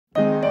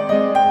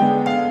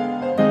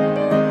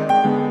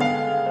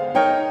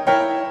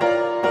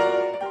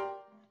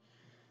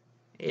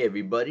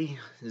everybody,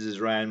 this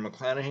is Ryan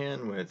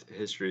McClanahan with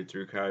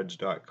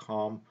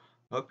HistoryThroughCards.com.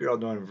 I hope you're all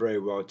doing very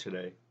well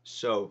today.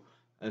 So,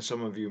 as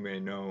some of you may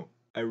know,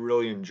 I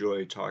really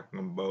enjoy talking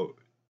about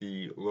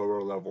the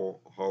lower level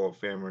Hall of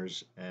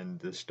Famers and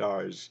the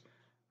stars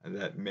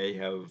that may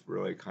have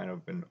really kind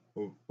of been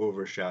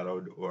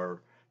overshadowed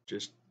or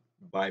just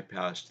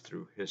bypassed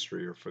through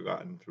history or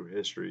forgotten through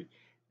history.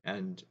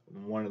 And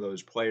one of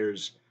those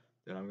players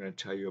that I'm going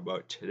to tell you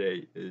about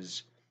today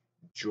is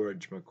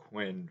George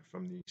McQuinn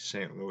from the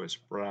St. Louis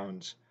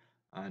Browns.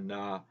 And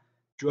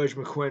George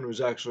McQuinn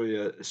was actually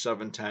a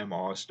seven-time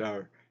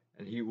All-Star,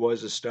 and he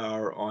was a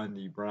star on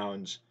the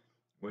Browns,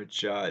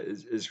 which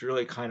is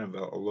really kind of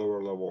a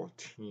lower level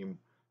team.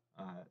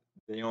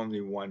 They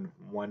only won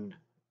one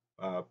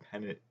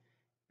pennant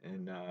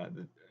in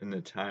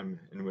the time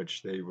in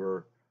which they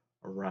were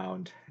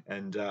around,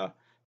 and that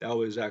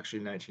was actually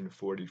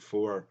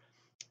 1944.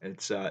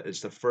 It's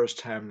the first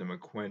time that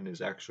McQuinn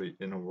is actually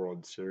in a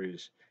World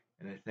Series,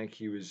 and I think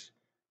he was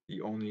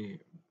the only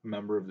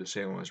member of the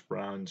St. Louis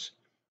Browns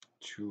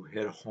to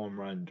hit a home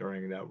run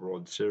during that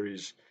World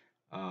Series.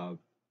 Uh,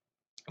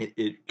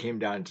 it came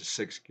down to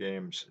 6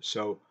 games.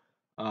 So,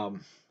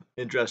 um,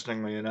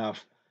 interestingly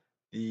enough,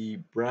 the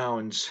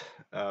Browns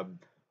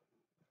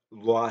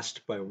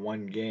lost by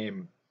 1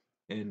 game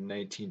in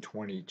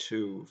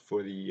 1922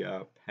 for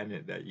the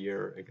pennant that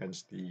year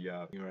against the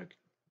New York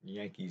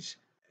Yankees.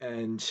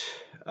 And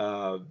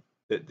uh,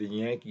 the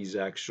Yankees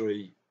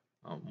actually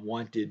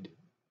wanted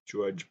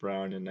George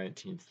Brown in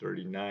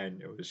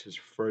 1939. It was his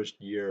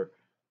first year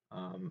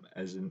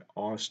as an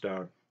All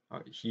Star.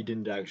 He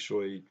didn't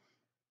actually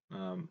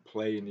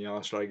play in the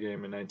All Star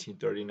game in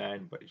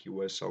 1939, but he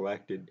was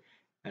selected,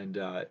 and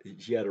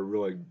he had a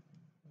really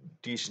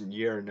decent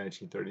year in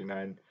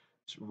 1939,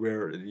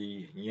 where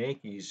the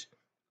Yankees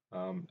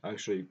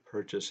actually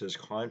purchased his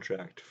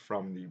contract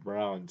from the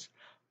Browns.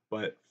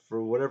 But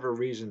for whatever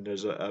reason,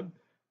 there's a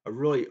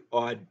really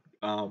odd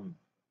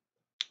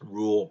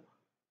rule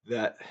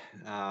that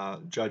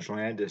Judge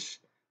Landis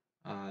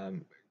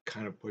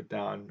kind of put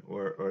down,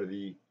 or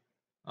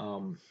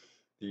um,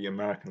 the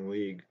American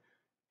League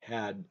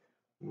had,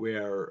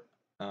 where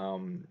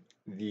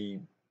the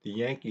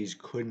Yankees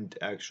couldn't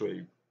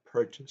actually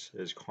purchase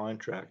his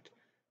contract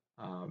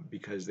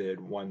because they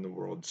had won the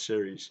World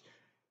Series.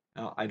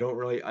 I don't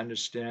really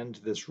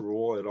understand this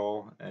rule at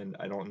all, and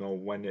I don't know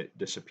when it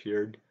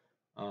disappeared.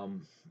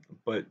 Um,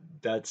 but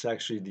that's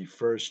actually the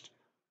first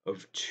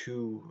of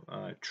two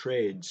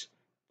trades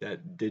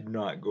that did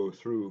not go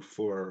through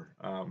for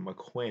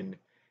McQuinn.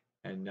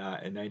 And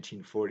in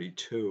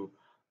 1942,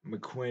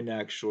 McQuinn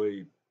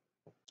actually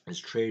is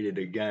traded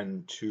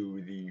again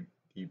to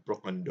the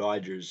Brooklyn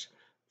Dodgers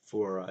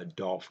for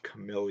Dolph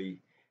Camilli,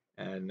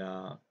 and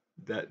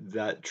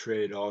that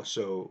trade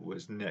also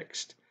was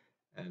nixed,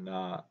 and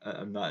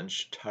I'm not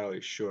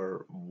entirely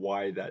sure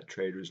why that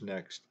trade was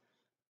nixed,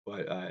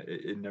 but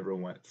it never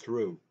went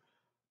through.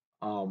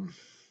 Um,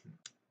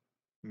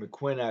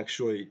 McQuinn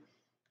actually,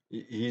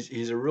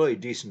 he's a really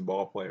decent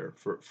ball player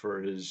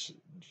for his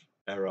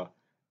era,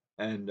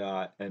 and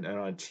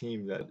on a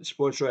team that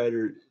sports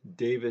writer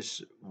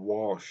Davis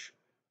Walsh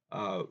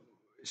uh,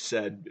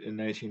 said in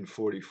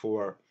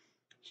 1944,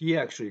 he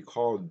actually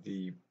called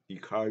the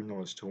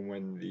Cardinals to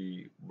win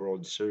the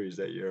World Series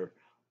that year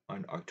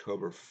on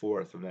October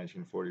 4th of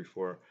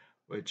 1944,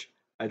 which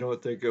I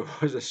don't think it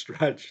was a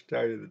stretch, to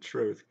tell you the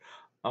truth.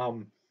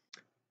 Um,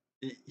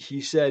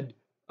 he said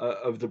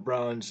of the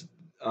Browns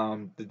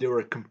that they were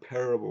a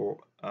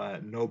comparable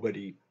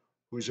nobody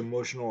whose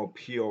emotional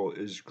appeal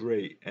is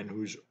great and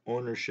whose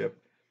ownership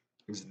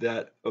is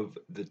that of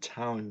the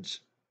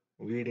town's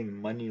leading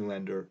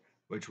moneylender,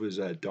 which was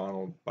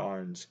Donald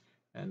Barnes.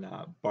 And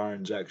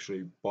Barnes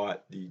actually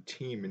bought the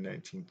team in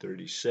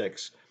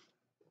 1936,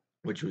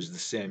 which was the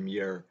same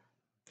year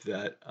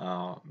that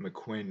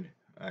McQuinn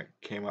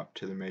came up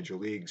to the major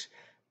leagues.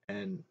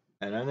 And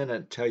I'm going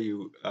to tell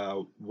you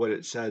what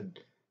it said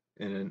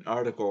in an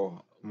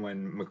article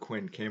when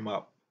McQuinn came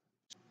up.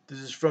 This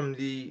is from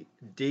the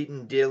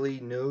Dayton Daily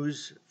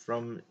News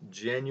from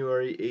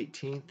January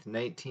 18th,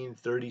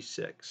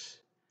 1936.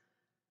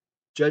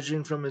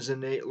 Judging from his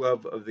innate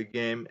love of the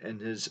game and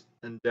his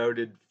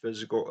undoubted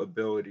physical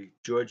ability,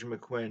 George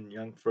McQuinn,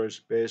 young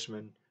first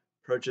baseman,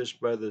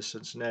 purchased by the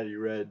Cincinnati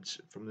Reds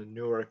from the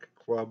Newark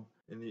club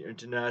in the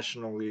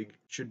International League,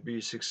 should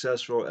be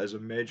successful as a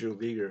major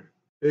leaguer.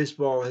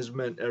 Baseball has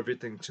meant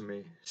everything to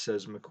me,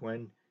 says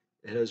McQuinn.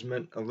 It has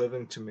meant a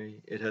living to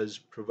me. It has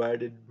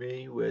provided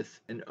me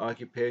with an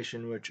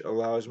occupation which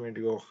allows me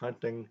to go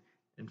hunting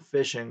and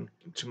fishing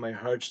to my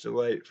heart's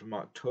delight from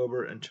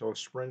October until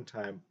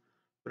springtime.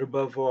 But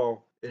above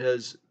all, it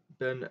has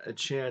been a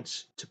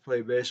chance to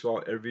play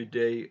baseball every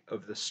day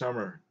of the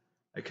summer.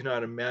 I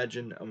cannot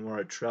imagine a more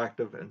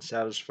attractive and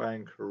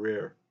satisfying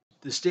career.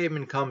 The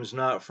statement comes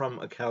not from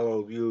a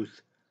callow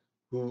youth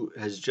who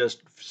has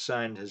just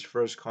signed his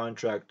first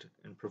contract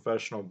in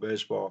professional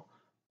baseball,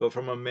 but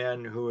from a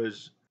man who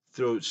is,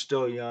 though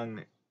still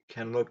young,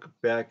 can look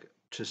back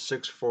to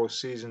 6 full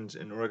seasons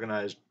in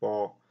organized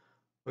ball.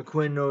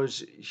 McQuinn knows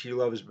he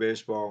loves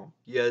baseball.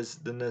 He has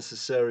the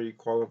necessary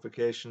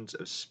qualifications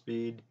of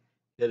speed,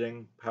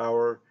 hitting,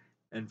 power,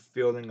 and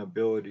fielding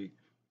ability.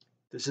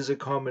 This is a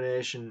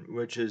combination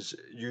which is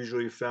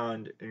usually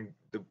found in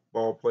the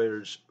ball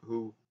players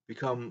who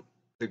become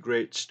the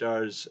great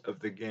stars of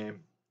the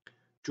game.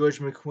 George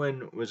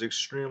McQuinn was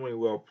extremely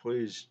well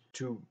pleased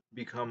to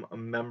become a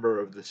member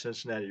of the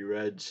Cincinnati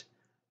Reds.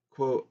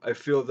 Quote, I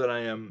feel that I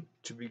am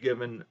to be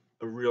given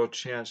a real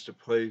chance to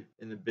play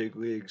in the big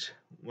leagues.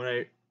 When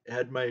I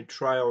had my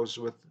trials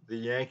with the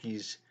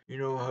Yankees, you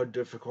know how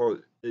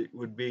difficult it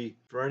would be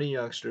for any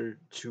youngster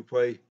to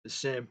play the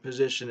same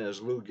position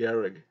as Lou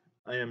Gehrig.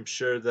 I am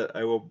sure that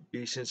I will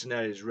be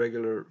Cincinnati's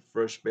regular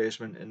first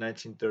baseman in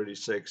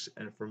 1936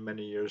 and for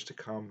many years to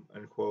come.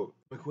 Unquote.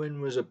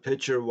 McQuinn was a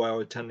pitcher while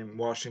attending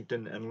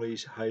Washington and Lee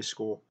High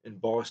School in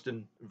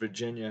Boston,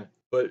 Virginia,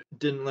 but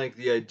didn't like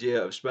the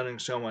idea of spending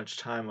so much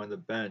time on the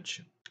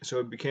bench. So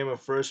he became a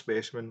first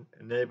baseman,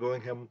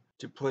 enabling him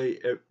to play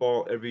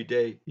ball every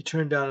day. He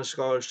turned down a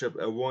scholarship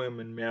at William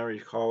and Mary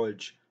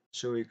College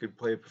so he could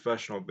play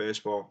professional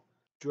baseball.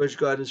 George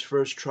got his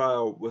first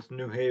trial with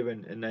New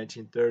Haven in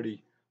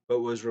 1930, but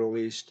was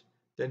released.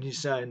 Then he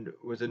signed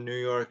with a New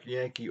York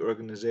Yankee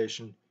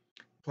organization,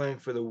 playing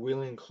for the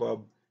Wheeling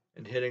Club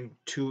and hitting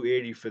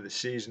 .280 for the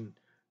season.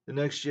 The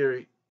next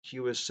year, he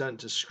was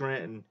sent to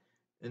Scranton,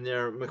 and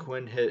there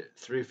McQuinn hit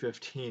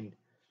 .315.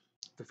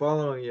 The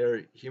following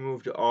year, he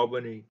moved to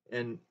Albany,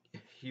 and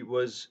he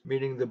was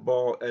meeting the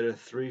ball at a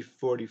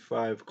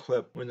 .345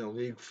 clip when the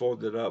league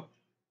folded up.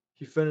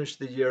 He finished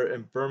the year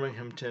in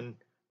Birminghamton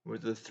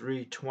with a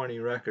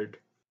 .320 record.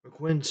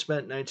 McQuinn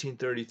spent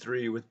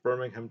 1933 with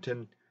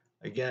Birminghamton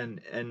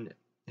again, and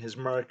his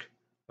mark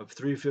of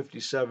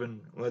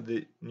 .357 led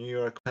the New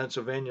York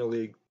Pennsylvania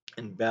League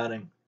in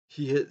batting.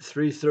 He hit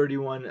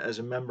 .331 as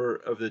a member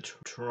of the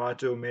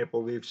Toronto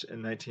Maple Leafs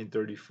in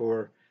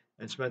 1934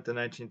 and spent the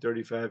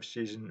 1935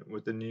 season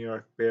with the New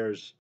York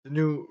Bears. The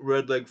new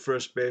Red Leg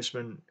first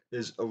baseman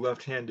is a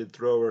left-handed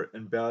thrower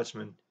and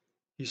batsman.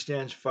 He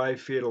stands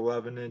 5 feet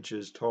 11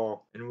 inches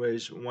tall and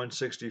weighs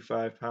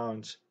 165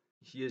 pounds.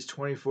 He is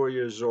 24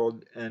 years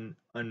old and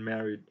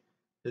unmarried.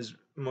 His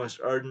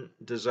most ardent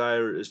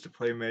desire is to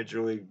play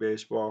Major League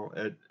Baseball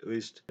at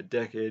least a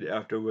decade,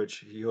 after which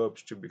he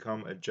hopes to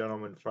become a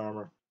gentleman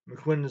farmer.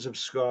 McQuinn is of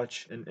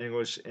Scotch and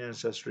English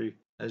ancestry,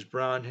 has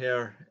brown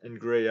hair and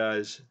gray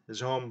eyes. His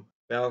home,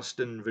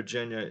 Ballston,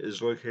 Virginia,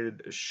 is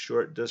located a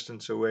short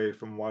distance away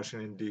from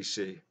Washington,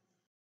 D.C.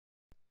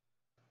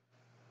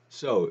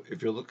 So,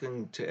 if you're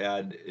looking to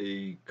add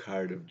a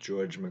card of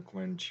George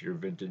McQuinn to your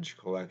vintage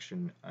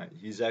collection,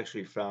 he's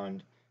actually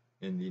found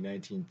in the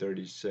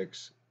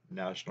 1936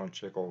 National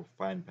Chickle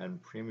Fine Pen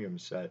Premium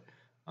set.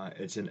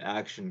 It's an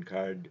action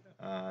card,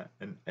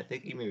 and I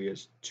think he maybe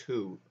has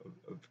two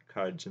of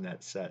cards in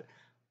that set.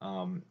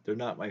 They're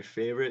not my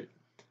favorite,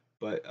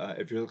 but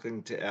if you're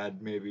looking to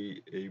add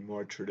maybe a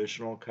more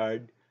traditional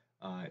card,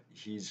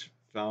 he's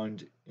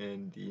found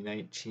in the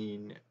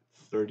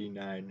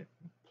 1939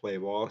 play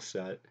ball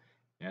set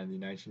and the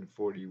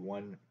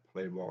 1941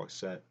 play ball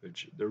set,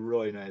 which they're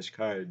really nice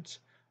cards.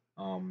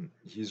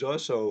 He's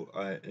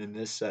also in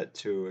this set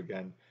too.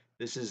 Again,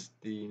 this is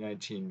the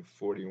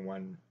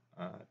 1941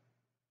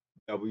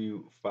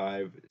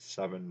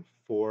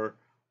 W574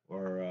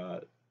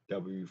 or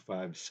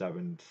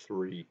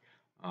W573.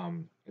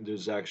 And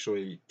there's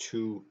actually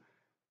two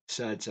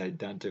sets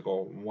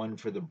identical, one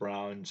for the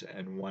Browns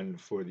and one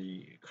for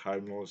the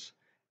Cardinals,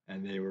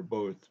 and they were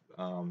both.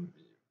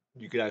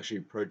 You could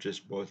actually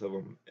purchase both of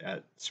them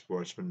at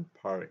Sportsman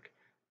Park,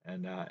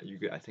 and you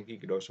could. I think you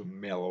could also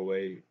mail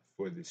away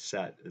for the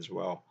set as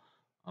well.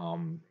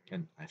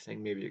 And I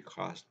think maybe it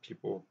cost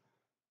people,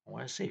 I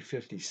want to say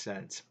 50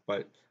 cents,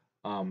 but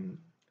um,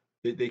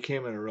 they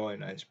came in a really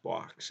nice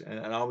box.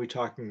 And I'll be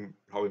talking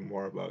probably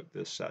more about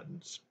this set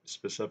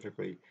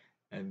specifically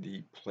and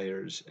the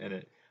players in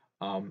it.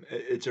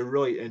 It's a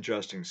really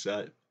interesting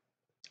set.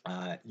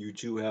 You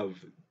do have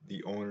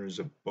the owners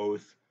of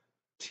both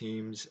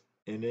teams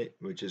in it,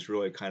 which is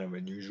really kind of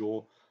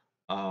unusual.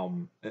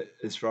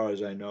 As far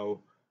as I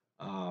know,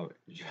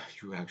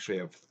 you actually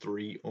have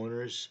three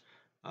owners.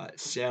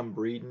 Sam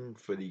Breeden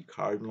for the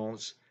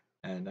Cardinals,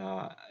 and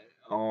all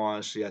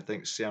honesty, I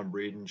think Sam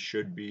Breeden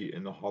should be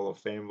in the Hall of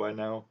Fame by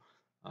now,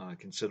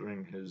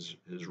 considering his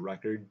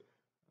record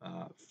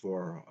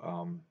for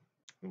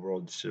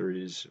World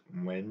Series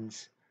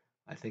wins.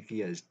 I think he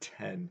has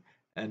 10.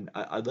 And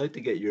I'd like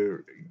to get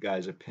your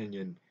guys'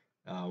 opinion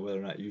whether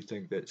or not you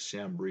think that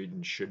Sam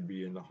Breeden should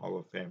be in the Hall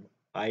of Fame.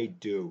 I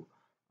do.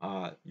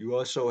 You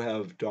also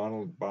have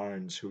Donald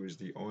Barnes, who is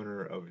the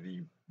owner of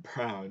the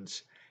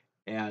Browns,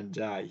 and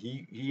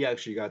he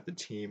actually got the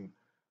team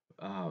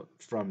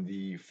from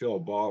the Phil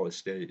Ball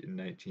estate in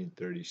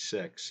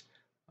 1936.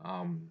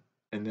 And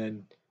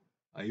then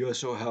you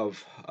also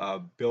have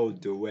Bill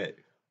DeWitt,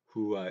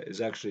 who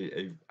is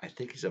actually I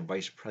think he's a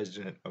vice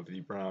president of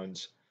the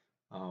Browns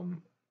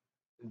um,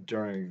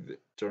 during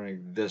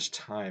this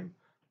time.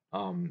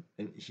 And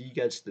he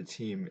gets the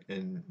team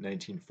in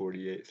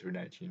 1948 through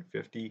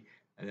 1950,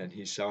 and then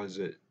he sells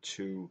it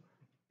to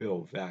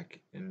Bill Veeck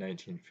in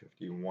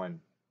 1951.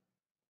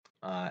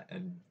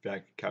 And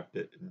Veeck kept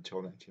it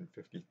until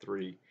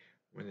 1953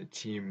 when the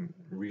team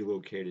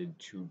relocated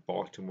to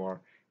Baltimore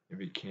and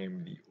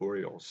became the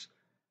Orioles.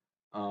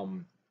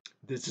 Um,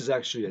 this is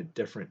actually a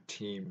different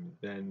team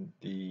than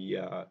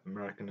the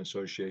American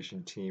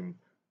Association team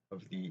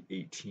of the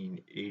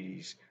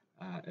 1880s.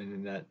 And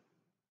in that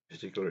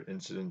particular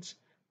incident,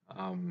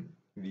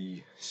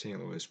 the St.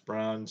 Louis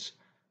Browns,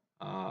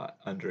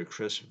 under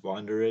Chris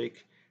Von Der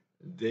Eyck,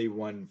 they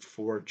won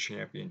 4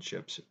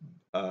 championships,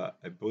 I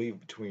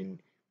believe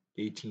between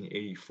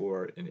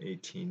 1884 and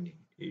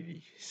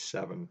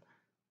 1887,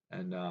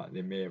 and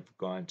they may have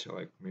gone to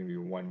like maybe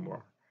one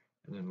more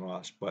and then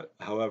lost. But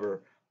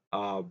however,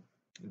 uh,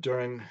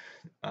 during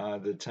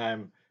the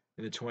time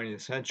in the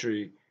 20th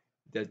century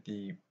that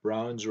the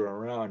Browns were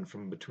around,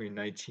 from between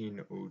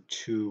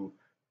 1902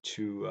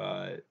 to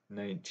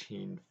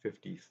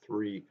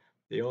 1953,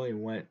 they only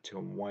went to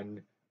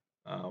one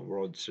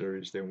World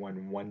Series. They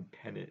won one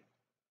pennant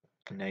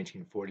in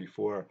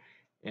 1944,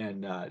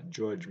 and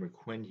George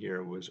McQuinn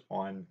here was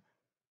on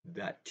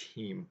that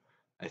team.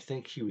 I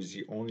think he was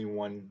the only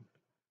one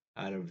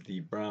out of the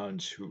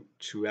Browns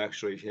who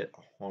actually hit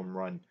a home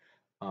run.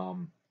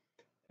 Um,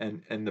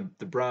 and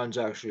the Browns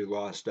actually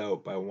lost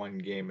out by one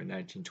game in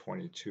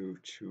 1922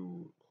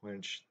 to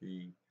clinch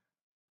the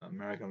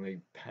American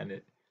League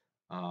pennant,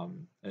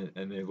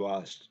 and they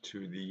lost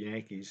to the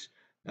Yankees.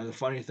 Now the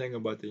funny thing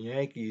about the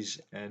Yankees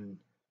and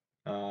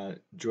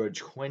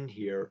George Quinn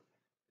here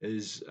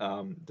is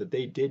that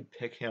they did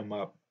pick him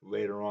up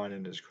later on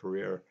in his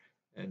career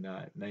in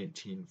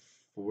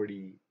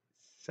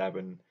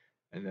 1947,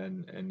 and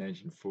then in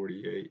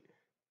 1948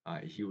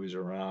 he was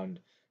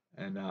around,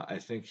 and I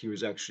think he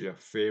was actually a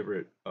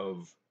favorite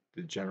of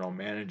the general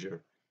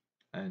manager,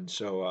 and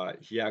so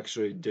he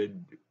actually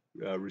did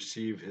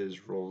receive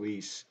his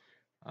release.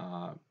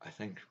 I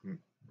think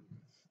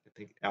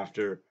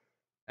after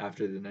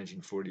the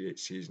 1948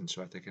 season,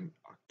 so I think in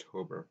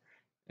October.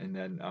 And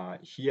then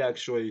he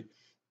actually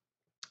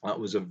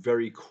was a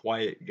very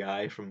quiet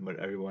guy from what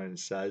everyone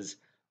says.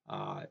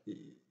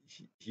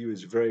 He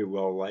was very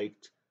well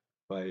liked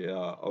by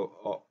a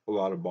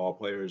lot of ball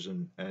players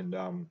and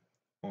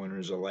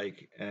owners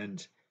alike.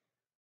 And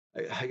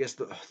I guess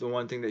the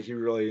one thing that he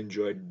really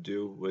enjoyed to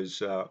do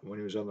was when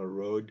he was on the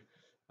road,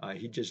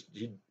 he'd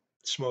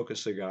smoke a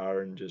cigar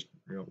and just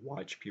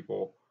watch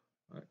people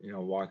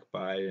walk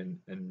by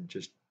and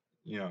just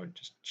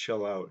just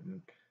chill out,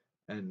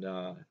 and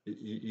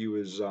he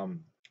was a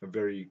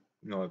very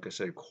like I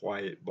said,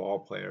 quiet ball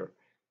player,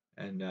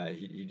 and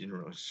he didn't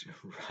really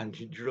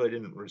he really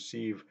didn't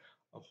receive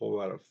a whole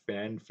lot of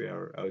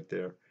fanfare out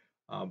there,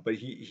 but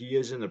he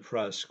is in the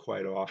press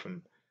quite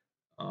often,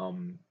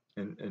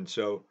 and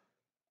so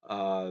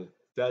uh,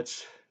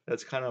 that's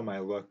that's kind of my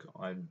look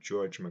on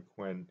George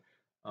McQuinn.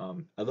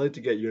 I'd like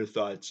to get your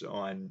thoughts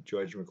on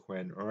George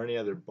McQuinn or any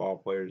other ball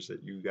players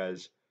that you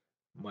guys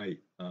might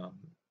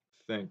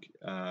think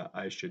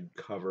I should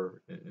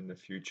cover in the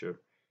future.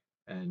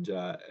 And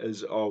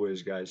as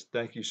always, guys,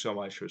 thank you so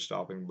much for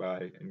stopping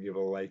by, and give a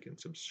like and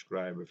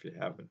subscribe if you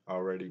haven't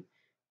already.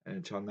 And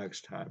until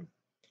next time,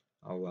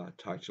 I'll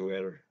talk to you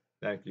later.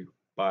 Thank you.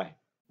 Bye.